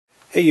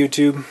Hey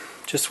YouTube,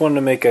 just wanted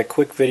to make a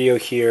quick video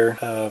here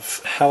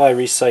of how I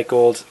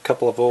recycled a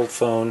couple of old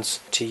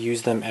phones to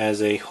use them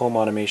as a home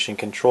automation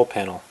control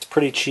panel. It's a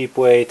pretty cheap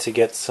way to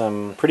get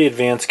some pretty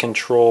advanced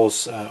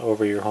controls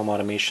over your home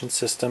automation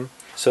system.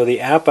 So the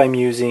app I'm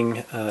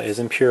using is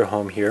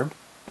ImperiHome here.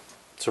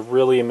 It's a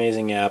really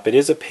amazing app. It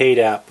is a paid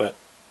app, but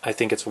I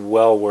think it's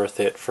well worth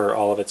it for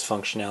all of its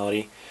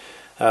functionality.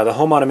 The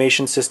home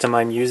automation system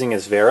I'm using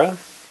is Vera,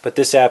 but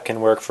this app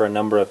can work for a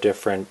number of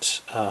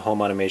different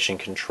home automation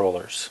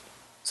controllers.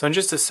 So in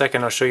just a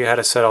second I'll show you how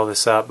to set all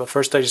this up, but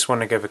first I just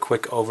want to give a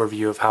quick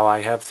overview of how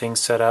I have things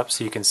set up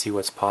so you can see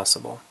what's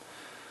possible.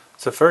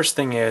 So the first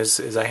thing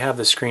is I have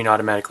the screen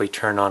automatically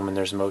turn on when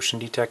there's motion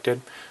detected.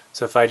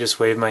 So if I just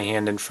wave my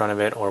hand in front of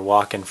it or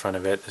walk in front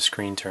of it, the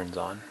screen turns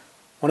on.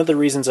 One of the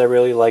reasons I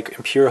really like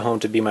ImperiHome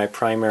to be my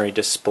primary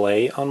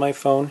display on my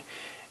phone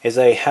is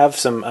I have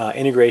some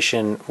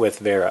integration with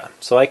Vera.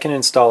 So I can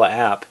install an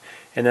app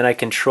and then I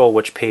control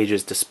which page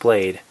is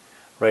displayed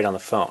right on the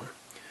phone.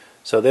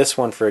 So this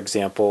one, for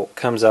example,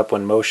 comes up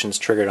when motion's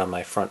triggered on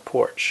my front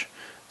porch.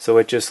 So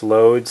it just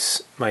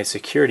loads my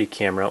security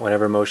camera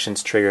whenever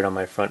motion's triggered on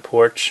my front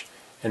porch,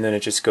 and then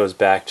it just goes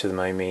back to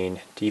my main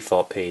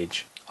default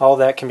page. All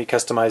that can be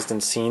customized in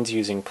scenes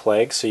using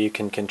Plague, so you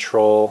can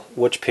control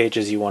which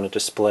pages you want to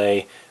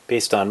display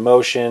based on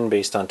motion,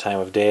 based on time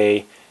of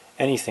day,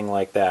 anything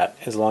like that.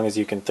 As long as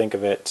you can think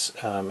of it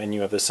and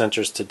you have the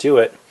sensors to do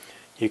it,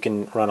 you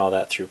can run all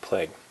that through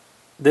Plague.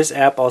 This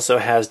app also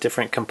has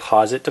different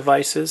composite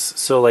devices,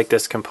 so like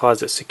this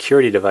composite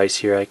security device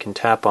here, I can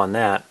tap on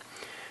that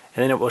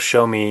and then it will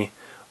show me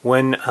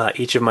when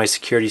each of my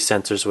security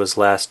sensors was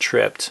last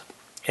tripped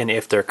and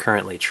if they're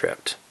currently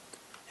tripped.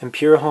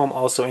 ImperiHome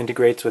also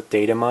integrates with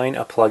DataMine,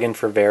 a plugin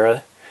for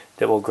Vera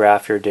that will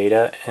graph your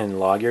data and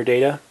log your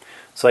data.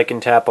 So I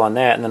can tap on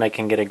that and then I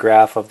can get a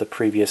graph of the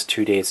previous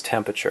 2 days'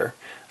 temperature.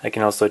 I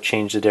can also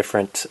change the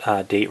different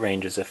date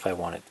ranges if I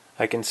wanted.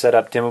 I can set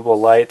up dimmable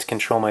lights,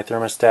 control my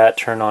thermostat,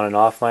 turn on and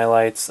off my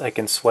lights. I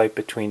can swipe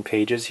between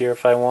pages here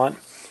if I want.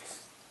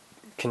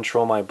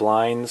 Control my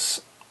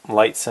blinds,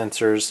 light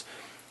sensors,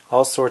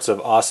 all sorts of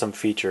awesome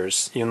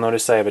features. You'll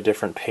notice I have a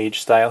different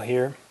page style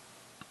here.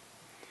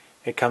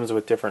 It comes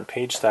with different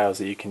page styles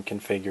that you can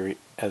configure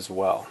as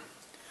well.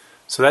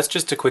 So that's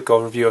just a quick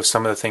overview of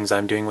some of the things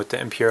I'm doing with the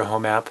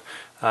ImperiHome app.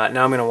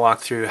 Now I'm going to walk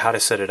through how to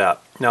set it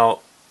up. Now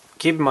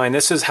keep in mind,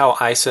 this is how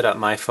I set up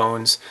my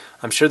phones.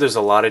 I'm sure there's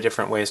a lot of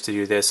different ways to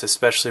do this,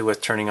 especially with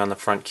turning on the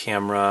front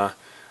camera,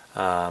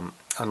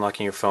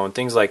 unlocking your phone,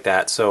 things like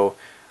that. So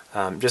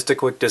just a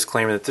quick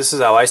disclaimer that this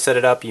is how I set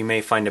it up. You may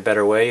find a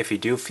better way. If you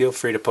do, feel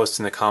free to post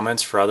in the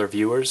comments for other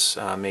viewers.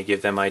 May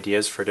give them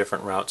ideas for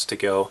different routes to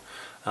go.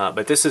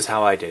 But this is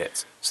how I did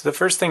it. So the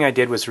first thing I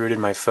did was rooted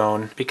my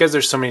phone. Because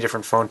there's so many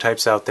different phone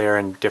types out there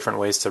and different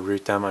ways to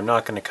root them, I'm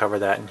not going to cover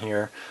that in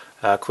here.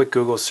 A quick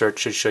Google search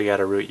should show you how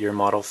to root your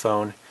model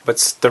phone.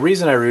 But the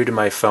reason I rooted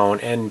my phone,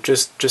 and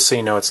just so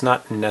you know, it's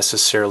not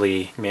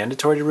necessarily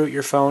mandatory to root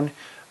your phone,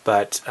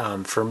 but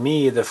for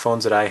me, the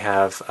phones that I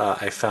have,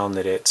 I found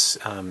that it's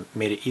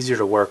made it easier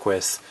to work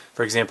with.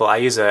 For example, I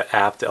use an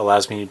app that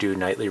allows me to do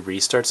nightly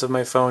restarts of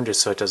my phone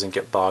just so it doesn't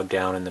get bogged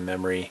down and the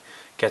memory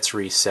gets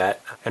reset,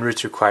 and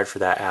root's required for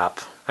that app.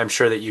 I'm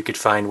sure that you could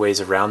find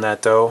ways around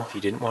that though if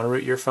you didn't want to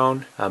root your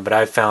phone, but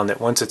I've found that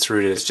once it's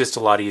rooted, it's just a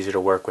lot easier to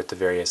work with the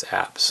various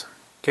apps.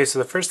 Okay, so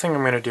the first thing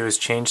I'm going to do is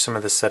change some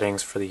of the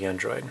settings for the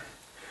Android.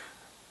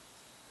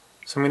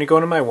 So I'm going to go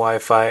into my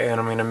Wi-Fi and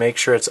I'm going to make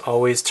sure it's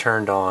always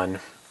turned on,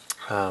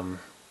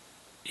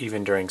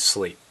 even during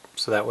sleep,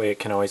 so that way it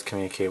can always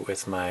communicate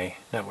with my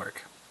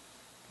network.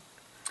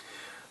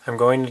 I'm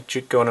going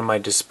to go into my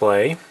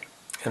display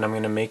and I'm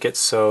going to make it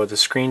so the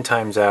screen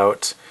times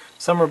out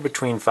somewhere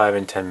between 5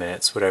 and 10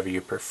 minutes, whatever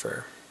you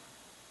prefer.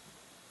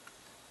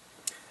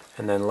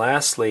 And then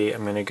lastly,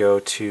 I'm going to go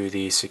to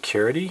the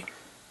security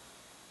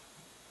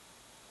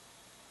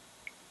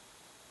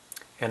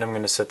and I'm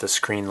going to set the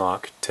screen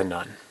lock to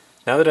none.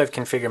 Now that I've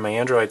configured my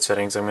Android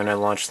settings, I'm going to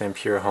launch the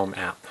ImperiHome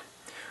app.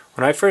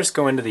 When I first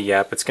go into the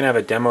app, it's going to have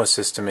a demo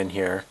system in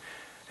here,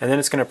 and then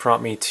it's going to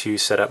prompt me to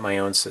set up my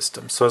own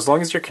system. So as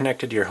long as you're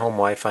connected to your home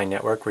Wi-Fi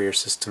network where your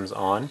system's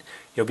on,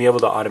 you'll be able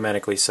to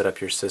automatically set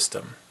up your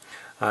system.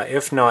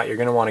 If not, you're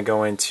going to want to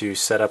go into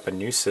set up a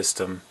new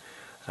system,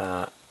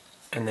 and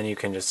then you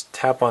can just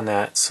tap on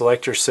that,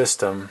 select your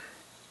system,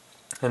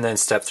 and then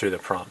step through the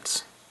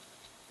prompts.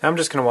 Now I'm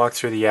just going to walk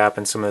through the app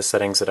and some of the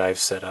settings that I've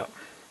set up.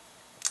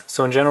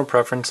 So in general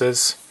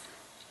preferences,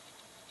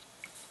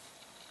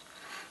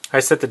 I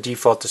set the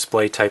default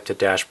display type to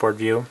dashboard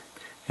view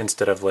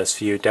instead of list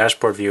view.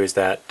 Dashboard view is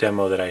that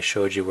demo that I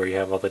showed you where you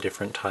have all the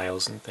different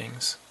tiles and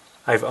things.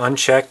 I've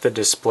unchecked the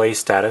display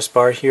status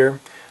bar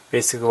here.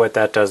 Basically what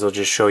that does, will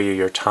just show you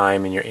your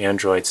time and your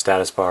Android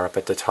status bar up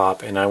at the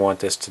top, and I want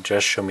this to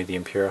just show me the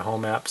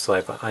ImperiHome app, so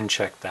I've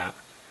unchecked that.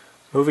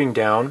 Moving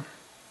down,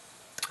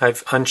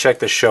 I've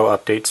unchecked the show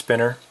update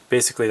spinner.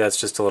 Basically that's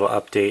just a little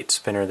update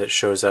spinner that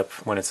shows up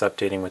when it's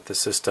updating with the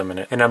system,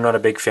 and I'm not a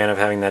big fan of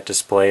having that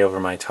display over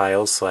my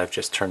tiles, so I've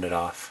just turned it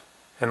off.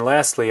 And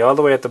lastly, all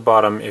the way at the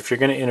bottom, if you're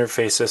going to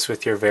interface this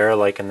with your Vera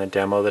like in the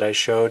demo that I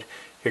showed,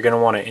 you're going to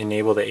want to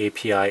enable the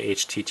API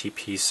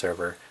HTTP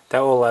server.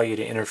 That will allow you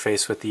to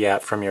interface with the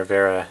app from your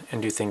Vera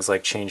and do things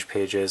like change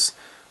pages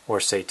or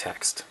say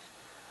text.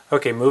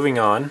 Okay, moving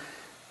on.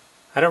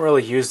 I don't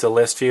really use the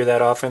list view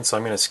that often, so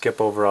I'm going to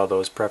skip over all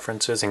those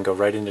preferences and go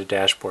right into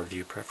dashboard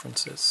view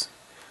preferences.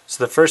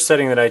 So the first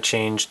setting that I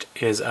changed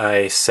is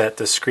I set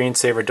the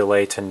screensaver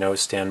delay to no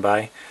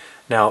standby.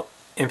 Now,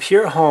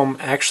 ImperiHome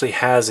actually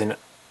has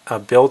a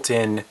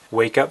built-in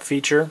wake up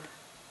feature,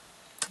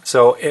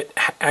 so it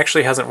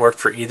actually hasn't worked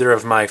for either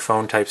of my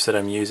phone types that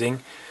I'm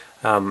using.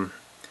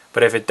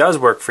 But if it does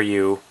work for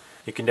you,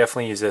 you can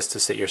definitely use this to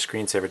set your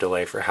screensaver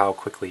delay for how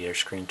quickly your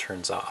screen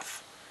turns off.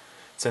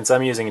 Since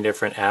I'm using a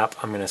different app,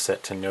 I'm going to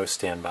set to no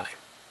standby.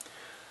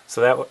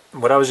 So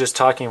what I was just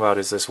talking about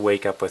is this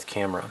wake up with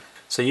camera.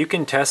 So you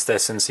can test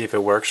this and see if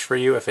it works for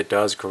you. If it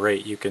does,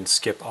 great. You can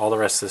skip all the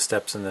rest of the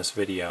steps in this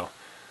video.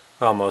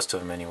 Well, most of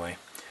them anyway.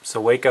 So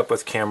wake up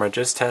with camera,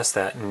 just test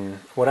that. And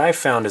what I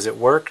found is it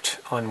worked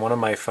on one of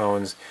my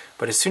phones,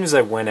 but as soon as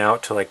I went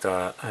out to like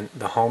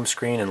the home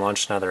screen and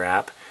launched another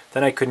app,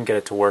 then I couldn't get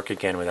it to work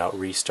again without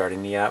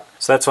restarting the app.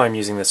 So that's why I'm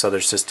using this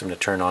other system to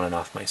turn on and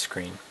off my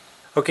screen.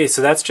 Okay,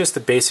 so that's just the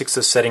basics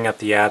of setting up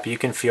the app. You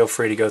can feel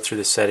free to go through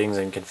the settings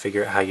and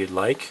configure it how you'd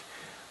like,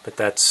 but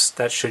that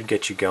should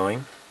get you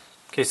going.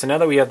 Okay, so now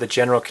that we have the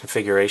general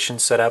configuration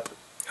set up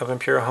of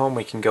ImperiHome,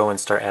 we can go and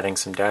start adding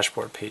some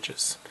dashboard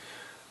pages.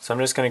 So I'm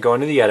just going to go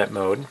into the edit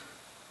mode,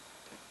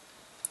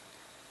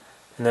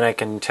 and then I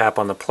can tap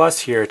on the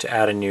plus here to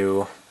add a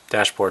new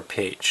dashboard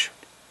page.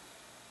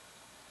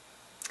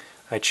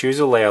 I choose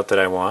a layout that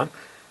I want.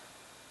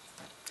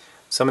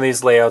 Some of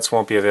these layouts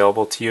won't be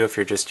available to you if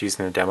you're just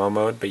using the demo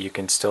mode, but you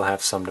can still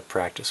have some to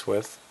practice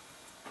with.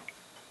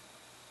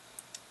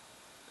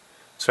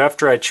 So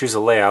after I choose a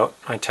layout,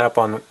 I tap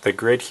on the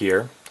grid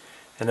here,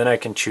 and then I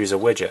can choose a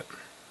widget.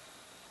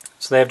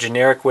 So they have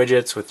generic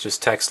widgets with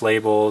just text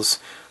labels,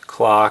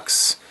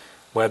 clocks,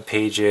 web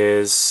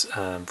pages,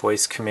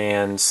 voice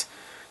commands,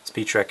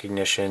 speech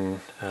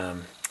recognition,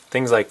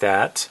 things like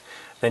that.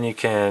 Then you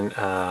can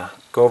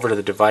go over to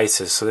the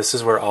devices. So this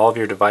is where all of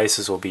your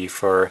devices will be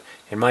for,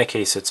 in my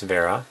case, it's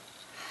Vera.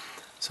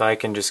 So I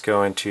can just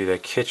go into the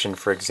kitchen,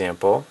 for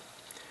example,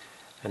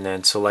 and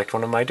then select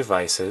one of my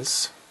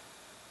devices.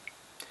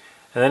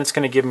 And then it's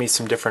going to give me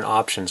some different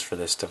options for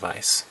this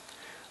device.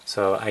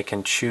 So I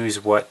can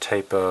choose what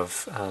type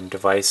of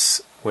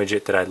device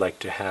widget that I'd like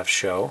to have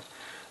show.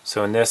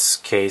 So in this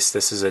case,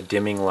 this is a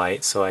dimming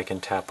light, so I can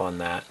tap on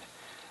that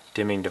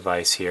dimming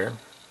device here.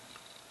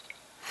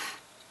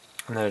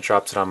 And then it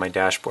drops it on my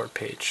dashboard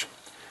page.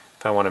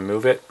 If I want to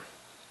move it,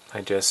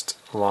 I just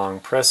long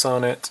press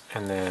on it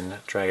and then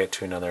drag it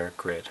to another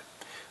grid.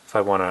 If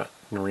I want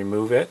to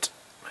remove it,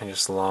 I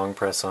just long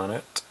press on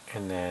it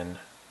and then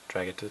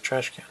drag it to the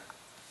trash can.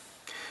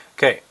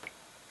 Okay,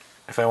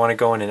 if I want to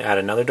go in and add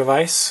another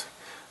device,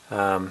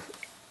 do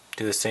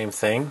the same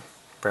thing,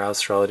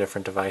 browse through all the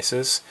different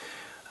devices.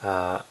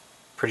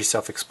 Pretty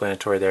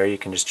self-explanatory there. You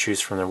can just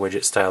choose from the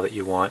widget style that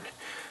you want.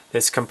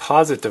 This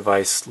composite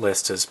device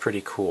list is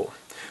pretty cool.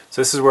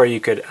 So this is where you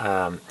could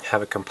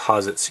have a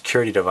composite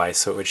security device,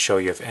 so it would show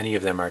you if any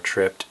of them are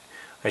tripped.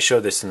 I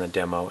showed this in the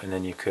demo, and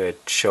then you could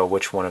show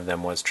which one of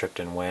them was tripped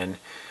and when.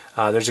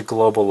 There's a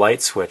global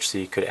light switch, so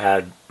you could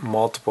add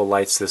multiple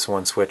lights to this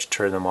one switch,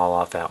 turn them all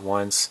off at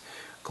once.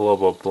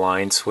 Global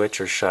blind switch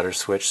or shutter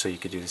switch, so you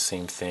could do the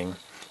same thing,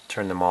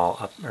 turn them all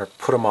up or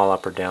put them all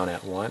up or down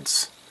at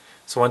once.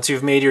 So once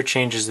you've made your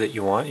changes that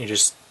you want, you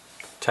just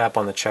tap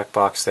on the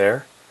checkbox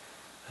there,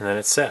 and then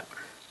it's set.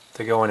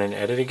 To go in and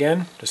edit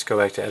again, just go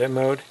back to edit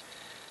mode,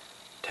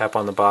 tap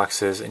on the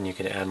boxes, and you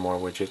can add more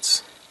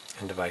widgets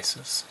and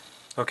devices.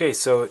 Okay,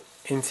 so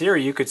in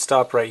theory you could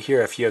stop right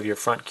here if you have your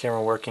front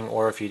camera working,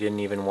 or if you didn't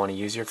even want to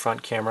use your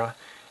front camera,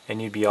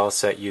 and you'd be all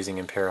set using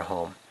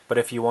ImperiHome. But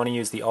if you want to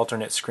use the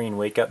alternate screen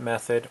wake up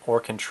method or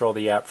control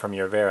the app from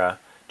your Vera,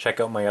 check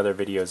out my other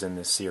videos in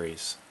this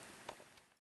series.